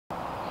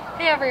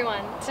Hey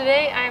everyone,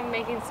 today I'm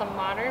making some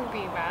modern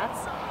bee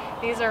baths.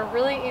 These are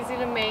really easy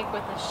to make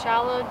with a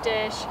shallow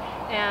dish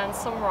and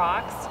some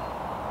rocks.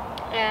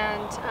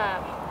 And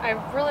I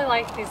really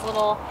like these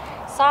little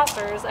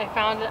saucers I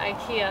found at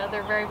IKEA.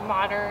 They're very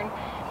modern,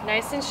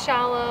 nice and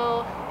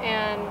shallow,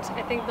 and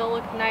I think they'll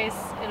look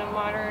nice in a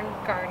modern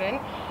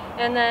garden.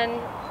 And then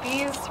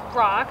these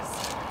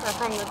rocks are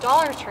from the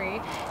Dollar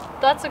Tree.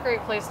 That's a great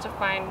place to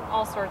find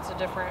all sorts of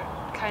different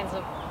kinds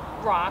of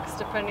rocks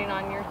depending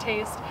on your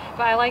taste,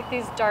 but I like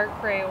these dark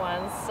gray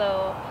ones,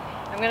 so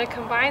I'm going to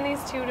combine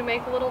these two to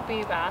make a little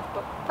bee bath.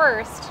 But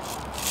first,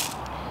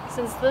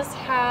 since this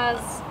has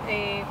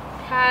a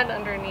pad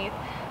underneath,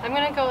 I'm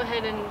going to go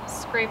ahead and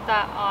scrape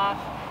that off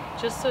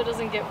just so it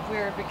doesn't get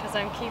weird, because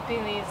I'm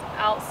keeping these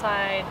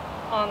outside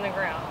on the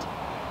ground.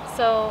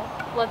 So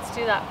let's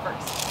do that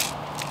first.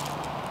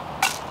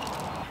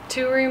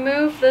 To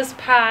remove this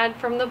pad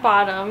from the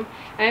bottom,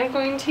 I'm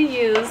going to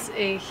use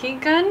a heat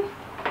gun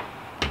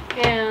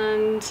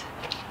and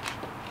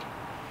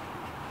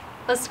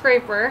a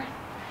scraper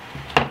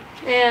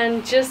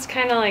and just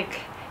kind of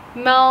like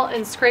melt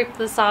and scrape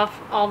this off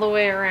all the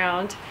way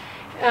around.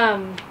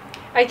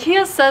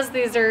 IKEA says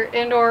these are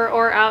indoor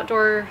or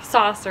outdoor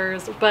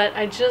saucers, but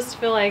I just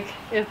feel like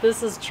if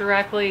this is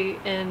directly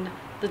in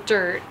the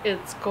dirt,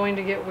 it's going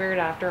to get weird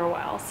after a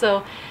while.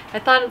 So I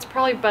thought it's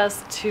probably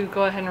best to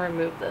go ahead and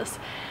remove this.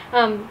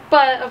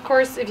 But of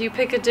course, if you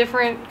pick a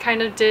different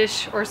kind of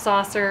dish or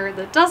saucer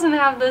that doesn't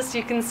have this,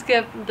 you can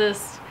skip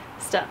this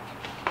step.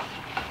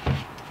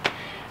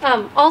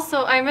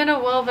 Also, I'm in a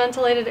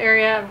well-ventilated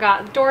area. I've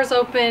got doors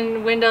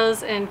open,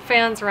 windows, and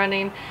fans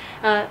running.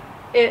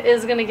 It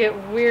is going to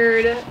get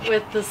weird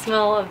with the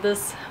smell of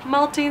this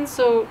melting,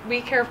 so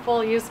be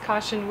careful, use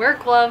caution, wear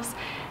gloves,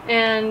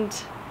 and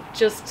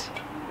just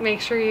make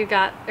sure you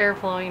got air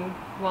flowing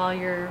while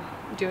you're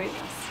doing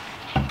this.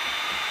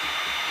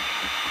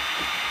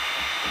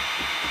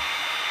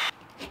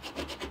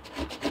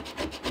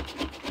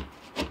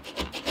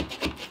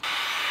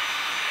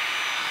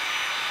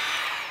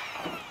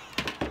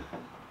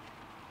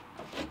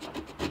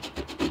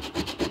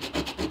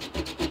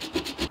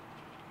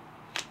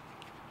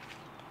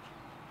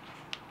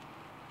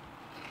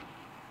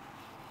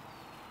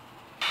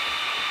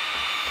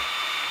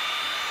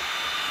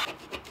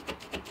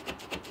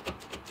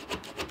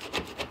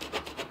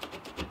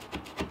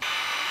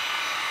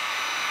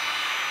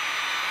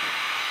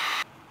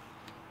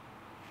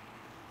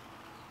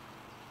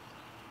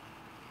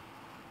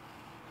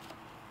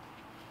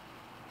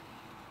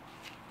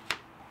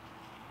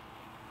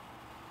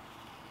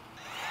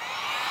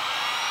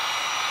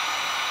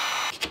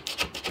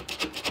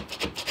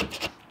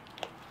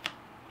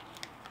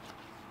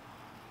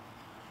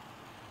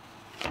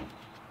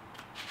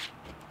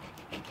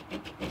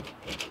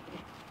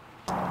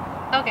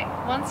 Okay,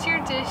 once your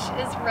dish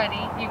is ready,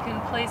 you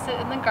can place it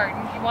in the garden.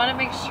 You want to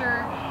make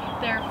sure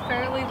they're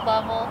fairly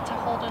level to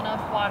hold enough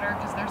water,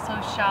 because they're so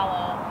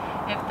shallow.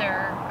 If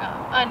they're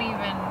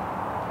uneven,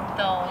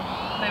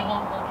 they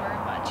won't hold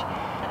very much.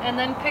 And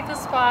then pick a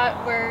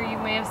spot where you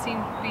may have seen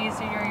bees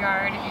in your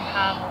yard. If you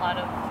have a lot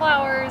of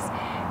flowers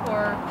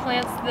or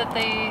plants that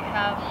they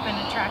have been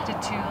attracted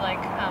to,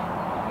 like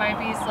my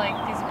bees like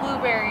these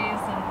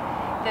blueberries, and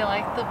they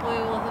like the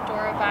blue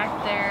Lepidora back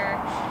there.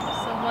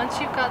 So once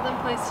you've got them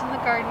placed in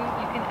the garden,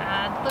 you can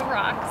add the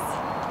rocks.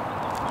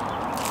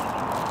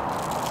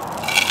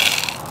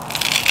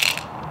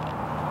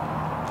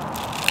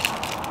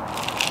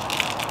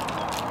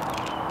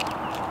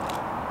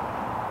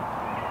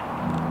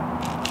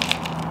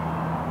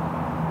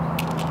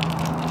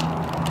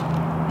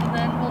 And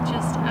then we'll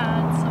just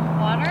add some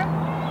water.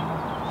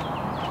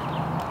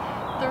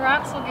 The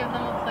rocks will give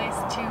them a place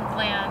to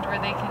land where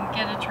they can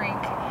get a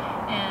drink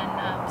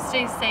and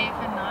stay safe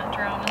and not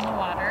drown in the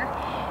water.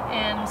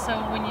 And so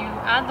when you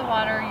add the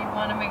water, you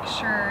want to make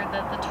sure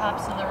that the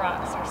tops of the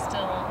rocks are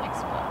still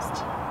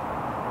exposed.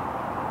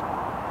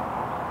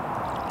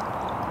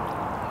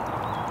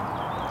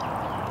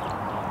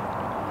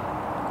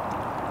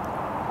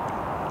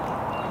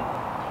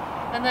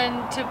 And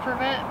then to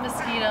prevent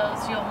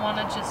mosquitoes, you'll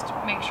want to just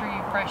make sure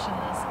you freshen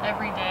this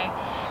every day.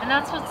 And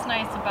that's what's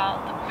nice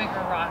about the bigger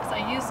rocks.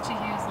 I used to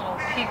use little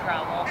pea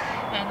gravel,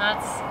 and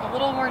that's a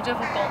little more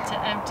difficult to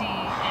empty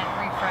and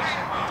refresh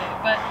every day.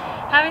 But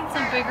having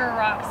some bigger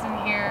rocks in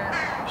here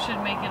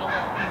should make it a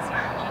little easier.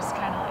 Just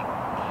kind of like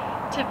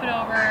tip it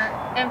over,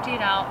 empty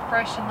it out,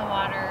 freshen the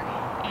water,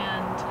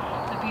 and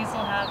the bees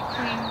will have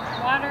clean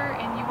water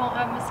and you won't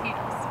have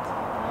mosquitoes.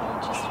 We'll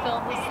just fill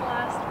this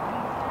last one.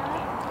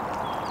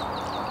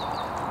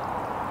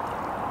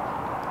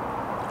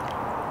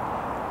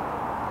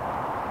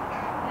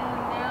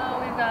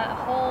 That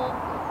whole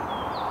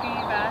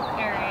bee bath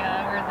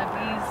area where the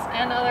bees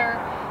and other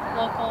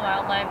local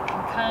wildlife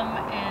can come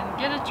and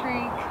get a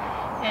drink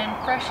and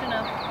freshen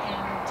up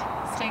and